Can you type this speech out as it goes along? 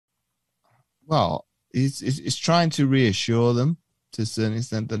well, it's trying to reassure them to a certain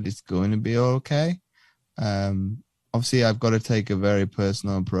extent that it's going to be okay. Obviously, I've got to take a very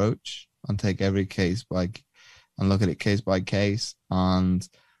personal approach and take every case and look at it case by case and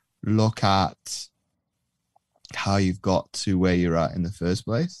look at how you've got to where you're at in the first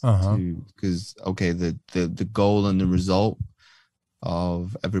place. Because the goal and the result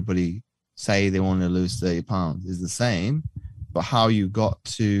of everybody say they want to lose 30 pounds is the same, but how you got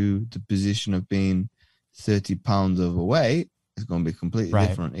to the position of being 30 pounds overweight is going to be completely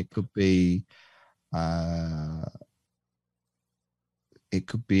different. It could be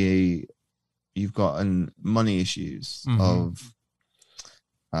you've got money issues of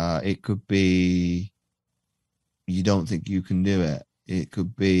it could be you don't think you can do it. It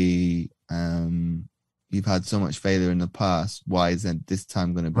could be you've had so much failure in the past. Why isn't this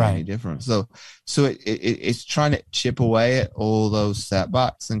time going to be any different? So it's trying to chip away at all those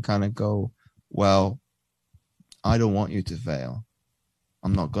setbacks and kind of go, well, I don't want you to fail.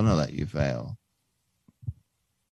 I'm not going to let you fail.